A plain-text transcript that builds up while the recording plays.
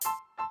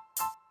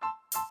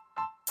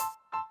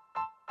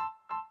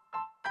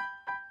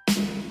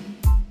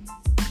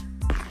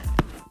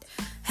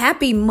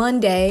Happy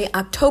Monday,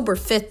 October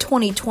 5th,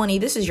 2020.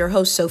 This is your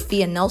host,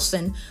 Sophia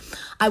Nelson.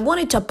 I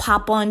wanted to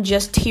pop on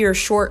just here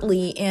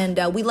shortly, and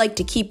we like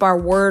to keep our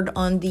word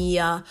on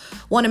the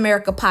One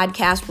America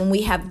podcast when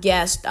we have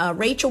guests.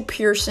 Rachel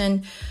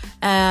Pearson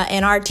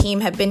and our team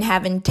have been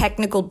having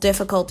technical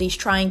difficulties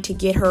trying to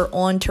get her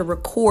on to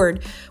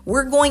record.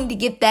 We're going to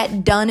get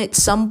that done at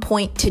some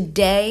point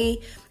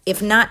today. If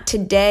not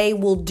today,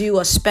 we'll do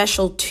a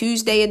special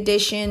Tuesday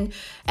edition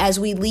as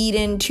we lead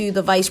into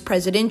the vice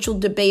presidential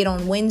debate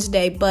on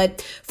Wednesday.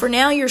 But for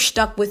now, you're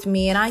stuck with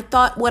me. And I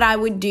thought what I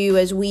would do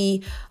as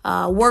we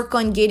work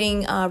on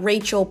getting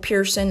Rachel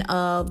Pearson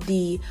of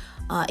the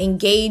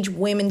Engage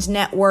Women's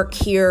Network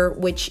here,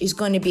 which is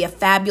going to be a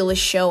fabulous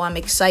show. I'm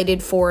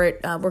excited for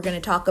it. We're going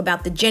to talk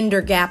about the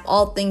gender gap,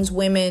 all things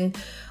women,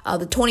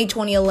 the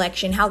 2020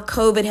 election, how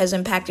COVID has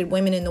impacted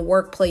women in the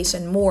workplace,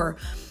 and more.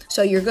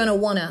 So you're going to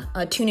want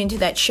to tune into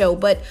that show.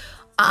 But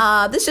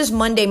this is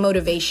Monday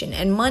Motivation,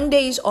 and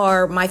Mondays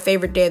are my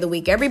favorite day of the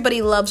week.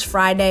 Everybody loves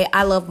Friday.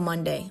 I love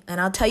Monday,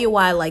 and I'll tell you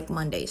why I like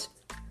Mondays.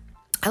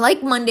 I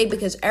like Monday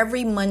because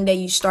every Monday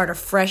you start a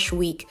fresh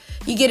week.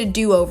 You get a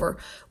do-over.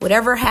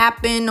 Whatever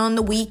happened on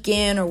the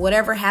weekend or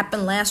whatever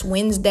happened last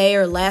Wednesday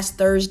or last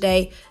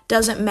Thursday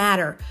doesn't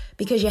matter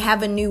because you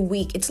have a new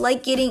week. It's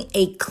like getting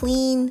a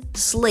clean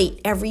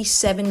slate every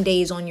 7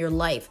 days on your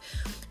life.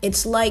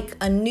 It's like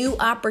a new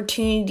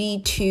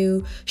opportunity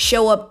to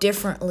show up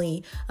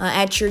differently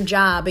at your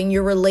job, in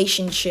your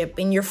relationship,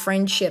 in your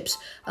friendships,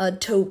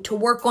 to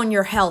work on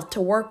your health, to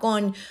work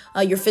on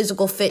your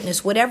physical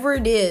fitness, whatever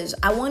it is.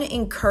 I want to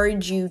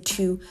encourage you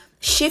to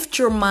shift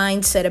your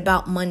mindset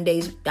about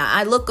Mondays.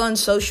 I look on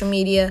social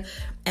media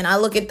and I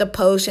look at the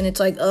post and it's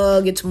like,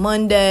 ugh, it's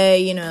Monday.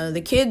 You know,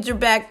 the kids are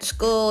back to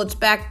school. It's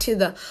back to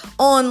the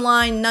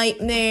online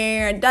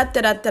nightmare.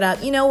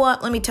 You know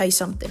what? Let me tell you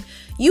something.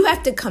 You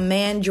have to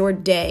command your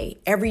day,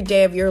 every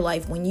day of your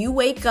life. When you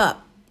wake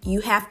up,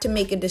 you have to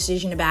make a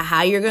decision about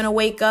how you're going to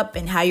wake up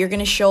and how you're going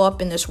to show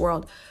up in this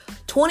world.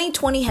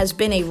 2020 has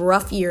been a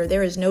rough year.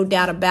 There is no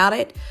doubt about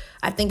it.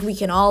 I think we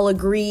can all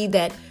agree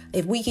that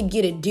if we could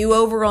get a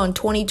do-over on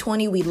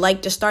 2020, we'd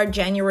like to start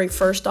January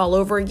 1st all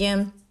over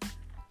again.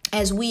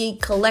 As we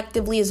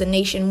collectively as a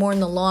nation mourn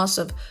the loss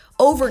of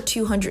over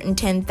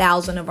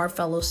 210,000 of our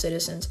fellow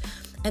citizens.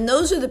 And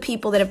those are the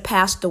people that have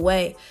passed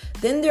away.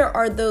 Then there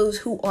are those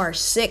who are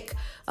sick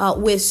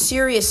with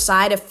serious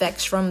side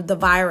effects from the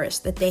virus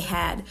that they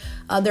had.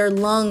 Their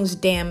lungs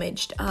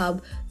damaged.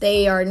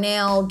 They are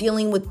now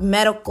dealing with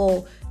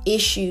medical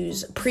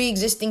issues,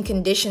 pre-existing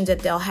conditions that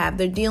they'll have.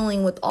 They're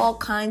dealing with all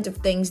kinds of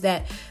things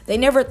that they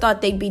never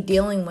thought they'd be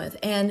dealing with.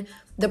 And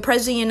the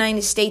President of the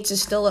United States is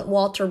still at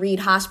Walter Reed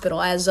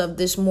Hospital as of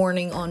this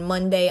morning on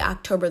Monday,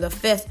 October the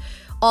 5th.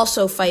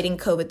 Also fighting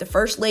COVID. The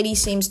First Lady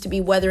seems to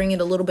be weathering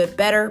it a little bit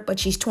better, but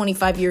she's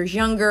 25 years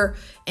younger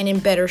and in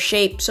better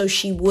shape, so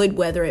she would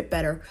weather it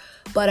better.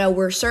 But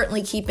we're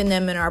certainly keeping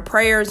them in our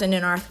prayers and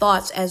in our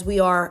thoughts as we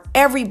are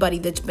everybody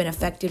that's been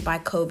affected by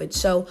COVID.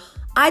 So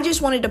I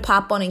just wanted to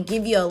pop on and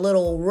give you a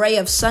little ray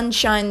of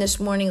sunshine this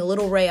morning, a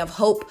little ray of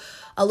hope,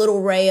 a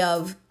little ray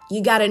of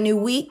you got a new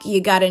week,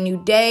 you got a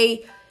new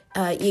day,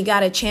 you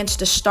got a chance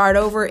to start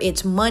over.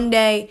 It's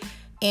Monday.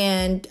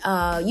 And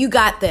you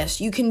got this.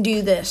 You can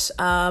do this.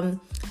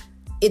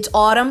 It's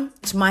autumn.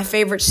 It's my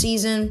favorite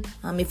season.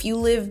 If you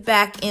live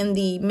back in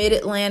the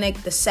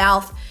mid-Atlantic, the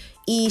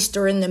southeast,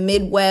 or in the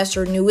Midwest,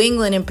 or New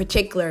England in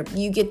particular,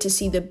 you get to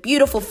see the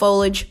beautiful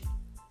foliage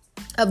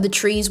of the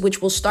trees,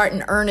 which will start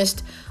in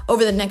earnest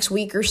over the next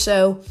week or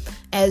so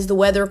as the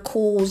weather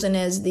cools and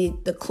as the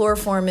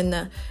chloroform and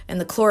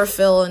the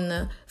chlorophyll and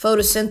the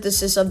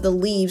photosynthesis of the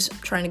leaves,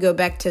 trying to go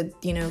back to,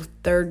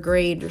 third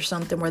grade or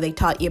something where they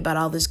taught you about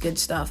all this good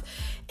stuff.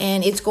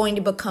 And it's going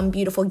to become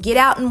beautiful. Get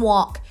out and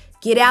walk.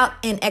 Get out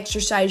and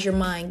exercise your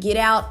mind. Get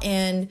out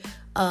and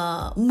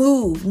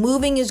move.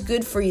 Moving is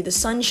good for you. The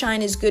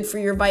sunshine is good for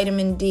your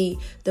vitamin D.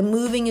 The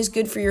moving is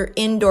good for your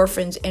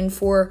endorphins and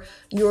for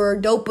your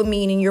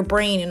dopamine in your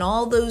brain and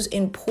all those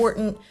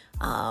important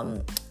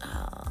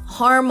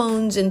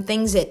hormones and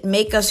things that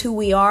make us who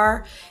we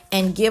are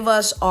and give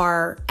us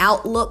our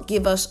outlook,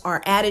 give us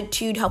our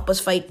attitude, help us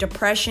fight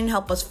depression,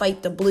 help us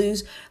fight the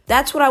blues.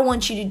 That's what I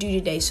want you to do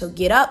today. So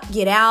get up,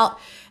 get out,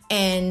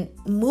 and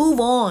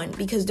move on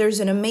because there's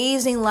an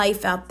amazing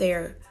life out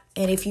there.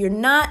 And if you're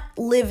not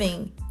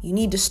living, you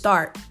need to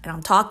start. And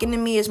I'm talking to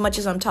me as much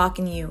as I'm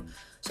talking to you.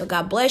 So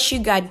God bless you.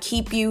 God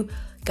keep you.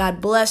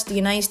 God bless the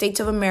United States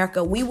of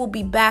America. We will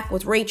be back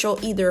with Rachel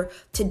either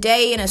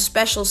today in a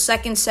special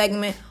second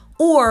segment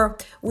or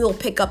we'll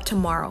pick up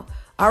tomorrow.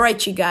 All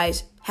right, you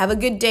guys. Have a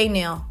good day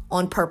now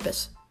on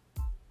purpose.